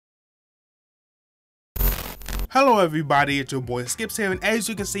Hello everybody, it's your boy Skipx here, and as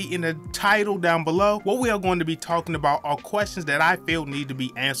you can see in the title down below, what we are going to be talking about are questions that I feel need to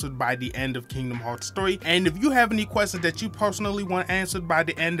be answered by the end of Kingdom Hearts 3. And if you have any questions that you personally want answered by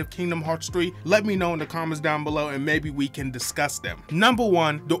the end of Kingdom Hearts 3, let me know in the comments down below and maybe we can discuss them. Number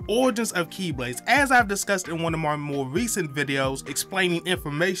 1, the origins of Keyblades. As I've discussed in one of my more recent videos explaining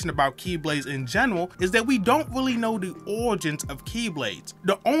information about Keyblades in general, is that we don't really know the origins of Keyblades.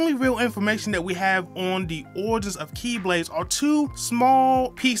 The only real information that we have on the origins of Keyblades are two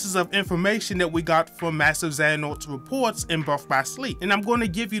small pieces of information that we got from Master Xehanort's reports in Birth by Sleep, and I'm going to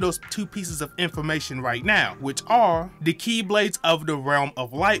give you those two pieces of information right now, which are the Keyblades of the Realm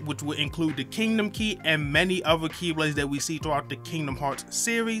of Light, which will include the Kingdom Key and many other Keyblades that we see throughout the Kingdom Hearts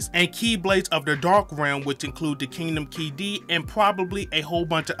series, and Keyblades of the Dark Realm, which include the Kingdom Key D and probably a whole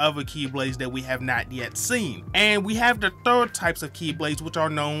bunch of other Keyblades that we have not yet seen. And we have the third types of Keyblades, which are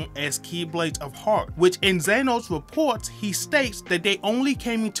known as Keyblades of Heart, which in Xehanort's reports, he states that they only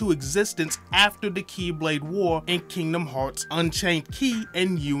came into existence after the Keyblade War in Kingdom Hearts Unchained Key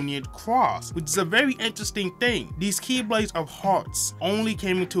and Union Cross, which is a very interesting thing. These Keyblades of Hearts only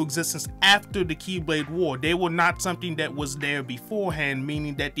came into existence after the Keyblade War. They were not something that was there beforehand,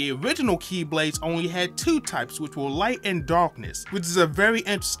 meaning that the original Keyblades only had two types, which were light and darkness, which is a very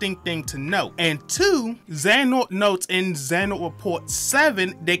interesting thing to note. And 2, Xehanort notes in Xehanort Report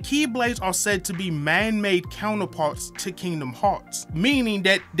 7 that Keyblades are said to be man-made counterparts to Kingdom Hearts, meaning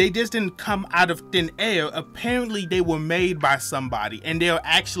that they just didn't come out of thin air. Apparently they were made by somebody, and they are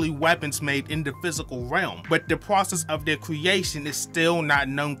actually weapons made in the physical realm, but the process of their creation is still not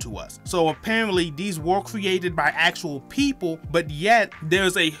known to us. So apparently these were created by actual people, but yet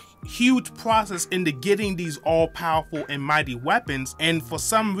there's a huge process into getting these all-powerful and mighty weapons, and for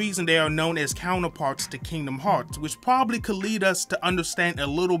some reason they are known as counterparts to Kingdom Hearts, which probably could lead us to understand a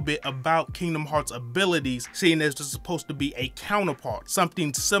little bit about Kingdom Hearts abilities, seeing as they're supposed to be a counterpart,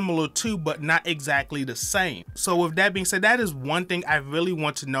 something similar to but not exactly the same. So with that being said, that is one thing I really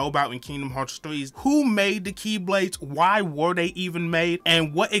want to know about in Kingdom Hearts 3 is who made the Keyblades, why were they even made,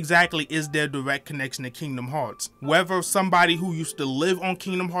 and what exactly is their direct connection to Kingdom Hearts. Whether somebody who used to live on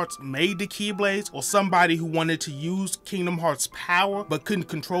Kingdom Hearts made the Keyblades, or somebody who wanted to use Kingdom Hearts power but couldn't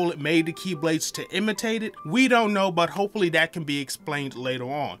control it made the Keyblades to imitate it, we don't know, but hopefully that can be explained later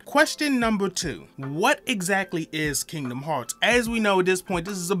on. Question number 2, what exactly is Kingdom Hearts? As we know at this point,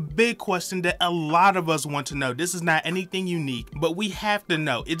 this is a big question that a lot of us want to know. This is not anything unique, but we have to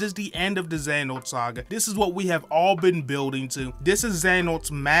know. It is the end of the Xehanort saga. This is what we have all been building to. This is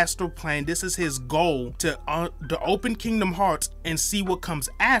Xehanort's master plan. This is his goal to open Kingdom Hearts and see what comes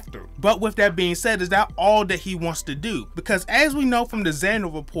after. But with that being said, is that all that he wants to do? Because as we know from the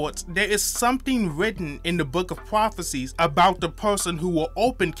Xehanort reports, there is something written in the Book of Prophecies about the person who will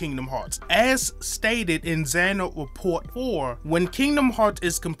open Kingdom Hearts. As stated in Xehanort Report 4, when Kingdom Hearts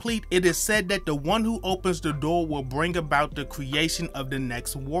is complete, it is said that the one who opens the door will bring about the creation of the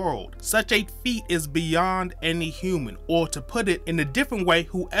next world. Such a feat is beyond any human, or to put it in a different way,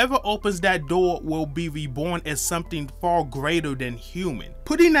 whoever opens that door will be reborn as something far greater than human.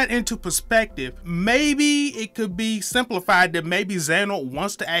 Putting that into perspective, maybe it could be simplified that maybe Xehanort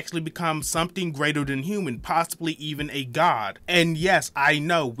wants to actually become something greater than human, possibly even a god. And yes, I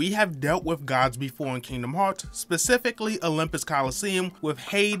know we have dealt with gods before in Kingdom Hearts, specifically Olympus Coliseum with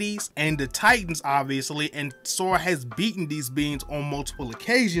Hades and the Titans obviously, and Sora has beaten these beings on multiple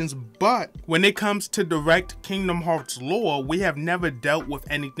occasions, but when it comes to direct Kingdom Hearts lore, we have never dealt with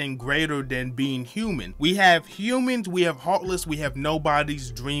anything greater than being human. We have humans, we have Heartless, we have Nobodies,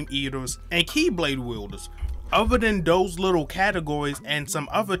 Dream Eaters, and Keyblade wielders. Other than those little categories and some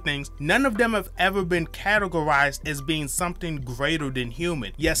other things, none of them have ever been categorized as being something greater than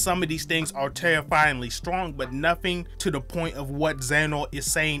human. Yes, some of these things are terrifyingly strong, but nothing to the point of what Xehanort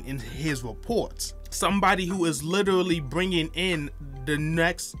is saying in his reports. Somebody who is literally bringing in the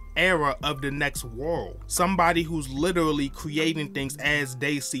next era of the next world. Somebody who's literally creating things as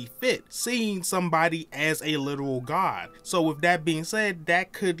they see fit, seeing somebody as a literal god. So with that being said,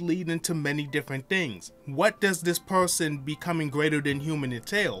 that could lead into many different things. What does this person becoming greater than human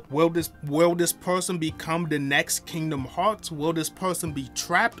entail? Will this person become the next Kingdom Hearts? Will this person be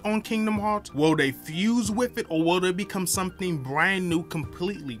trapped on Kingdom Hearts? Will they fuse with it, or will they become something brand new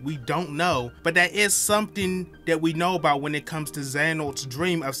completely? We don't know, but that is something that we know about when it comes to Xehanort's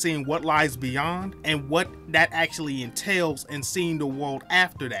dream of seeing what lies beyond and what that actually entails and seeing the world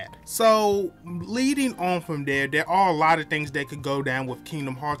after that. So leading on from there are a lot of things that could go down with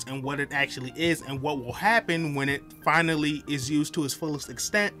Kingdom Hearts and what it actually is and what will happen when it finally is used to its fullest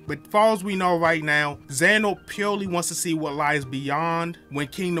extent. But as far as we know right now, Xehanort purely wants to see what lies beyond when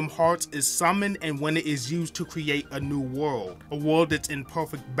Kingdom Hearts is summoned and when it is used to create a new world, a world that's in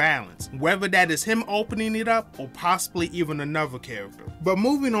perfect balance, whether that is him opening it up or possibly even another character. But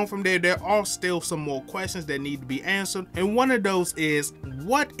moving on from there are still some more questions that need to be answered, and one of those is,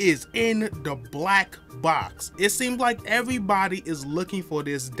 what is in the black box? It seems like everybody is looking for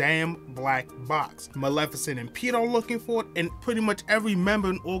this damn black box. Maleficent and Pete are looking for it, and pretty much every member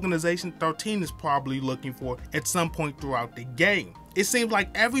in Organization 13 is probably looking for it at some point throughout the game. It seems like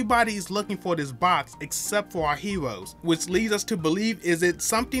everybody is looking for this box except for our heroes, which leads us to believe, is it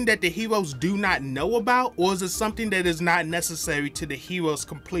something that the heroes do not know about, or is it something that is not necessary to the heroes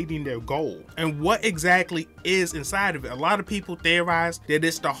completing their goal? And what exactly is inside of it? A lot of people theorize that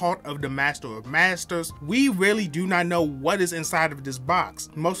it's the heart of the Master of Masters. We really do not know what is inside of this box.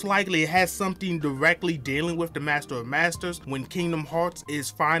 Most likely it has something directly dealing with the Master of Masters when Kingdom Hearts is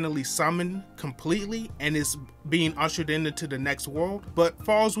finally summoned completely and is being ushered into the next world. But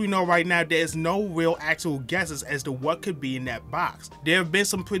far as we know right now, there's no real actual guesses as to what could be in that box. There have been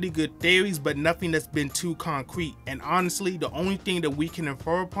some pretty good theories, but nothing that's been too concrete, and honestly the only thing that we can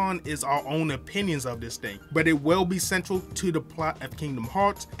infer upon is our own opinions of this thing. But it will be central to the plot of Kingdom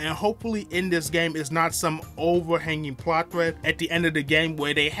Hearts, and hopefully in this game is not some overhanging plot thread at the end of the game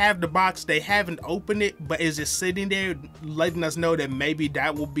where they have the box, they haven't opened it, but is just sitting there letting us know that maybe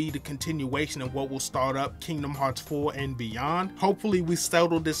that will be the continuation of what will start up Kingdom Hearts 4 and beyond. Hopefully we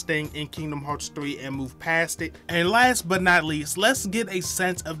settle this thing in Kingdom Hearts 3 and move past it. And last but not least, let's get a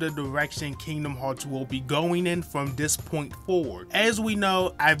sense of the direction Kingdom Hearts will be going in from this point forward. As we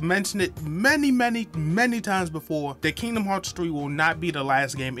know, I've mentioned it many times before, that Kingdom Hearts 3 will not be the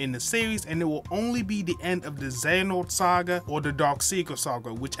last game in the series, and it will only be the end of the Xehanort saga or the Dark Seeker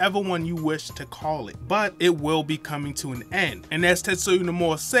saga, whichever one you wish to call it, but it will be coming to an end. And as Tetsuya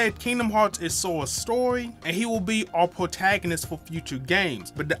Nomura said, Kingdom Hearts is Sora's story, and he will be our protagonist for future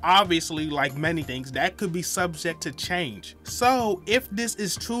games, but obviously, like many things, that could be subject to change. So if this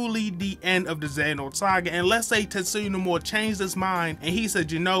is truly the end of the Xehanort saga, and let's say Tetsuya Nomura changed his mind and he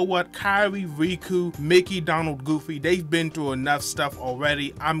said, you know what, Kairi, Riku, Mickey, Donald, Goofy, they've been through enough stuff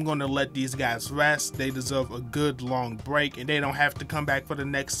already, I'm gonna let these guys rest, they deserve a good long break and they don't have to come back for the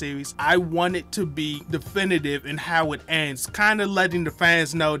next series. I want it to be definitive in how it ends, kind of letting the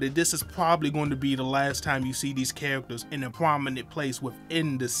fans know that this is probably going to be the last time you see these characters in a prominent place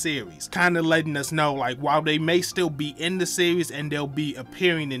within the series. Kind of letting us know, like, while they may still be in the series and they'll be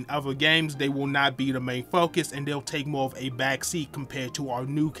appearing in other games, they will not be the main focus and they'll take more of a backseat compared to our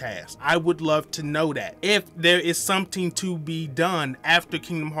new cast. I would love to know that. If there is something to be done after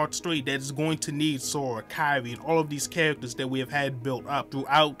Kingdom Hearts 3 that is going to need Sora, Kairi, and all of these characters that we have had built up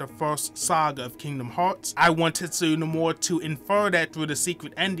throughout the first saga of Kingdom Hearts, I want Tetsuya Nomura to infer that through the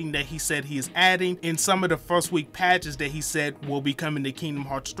secret ending that he said he is adding in some of the first week patches that he said will be coming to Kingdom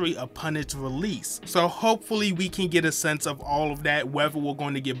Hearts 3 upon its release. So hopefully we can get a sense of all of that, whether we're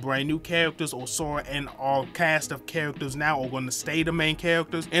going to get brand new characters or Sora and our cast of characters now are going to stay the main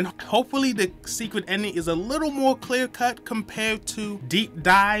characters, and hopefully the secret ending is a little more clear cut compared to Deep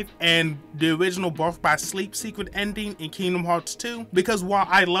Dive and the original Birth by Sleep secret ending in Kingdom Hearts 2, because while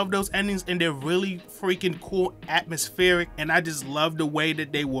I love those endings and they're really freaking cool, atmospheric, and I just love the way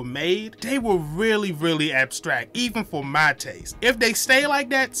that they were made, they were really abstract, even for my taste. If they stay like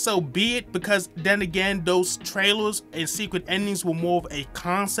that, so be it, because then again, those trailers and secret endings were more of a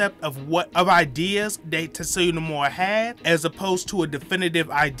concept of ideas that Tetsuya Nomura had, as opposed to a definitive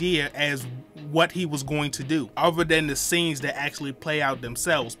idea as what he was going to do, other than the scenes that actually play out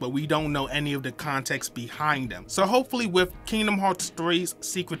themselves, but we don't know any of the context behind them. So hopefully with Kingdom Hearts 3's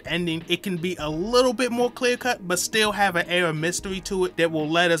secret ending, it can be a little bit more clear cut, but still have an air of mystery to it that will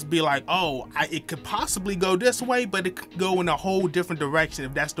let us be like, oh, it could possibly go this way, but it could go in a whole different direction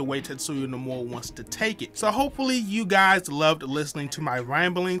if that's the way Tetsuya Nomura wants to take it. So hopefully you guys loved listening to my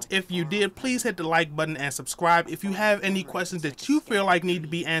ramblings. If you did, please hit the like button and subscribe. If you have any questions that you feel like need to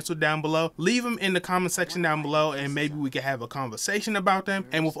be answered down below, leave them in the comment section down below and maybe we can have a conversation about them.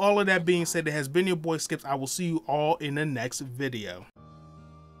 And with all of that being said, it has been your boy Skipx. I will see you all in the next video.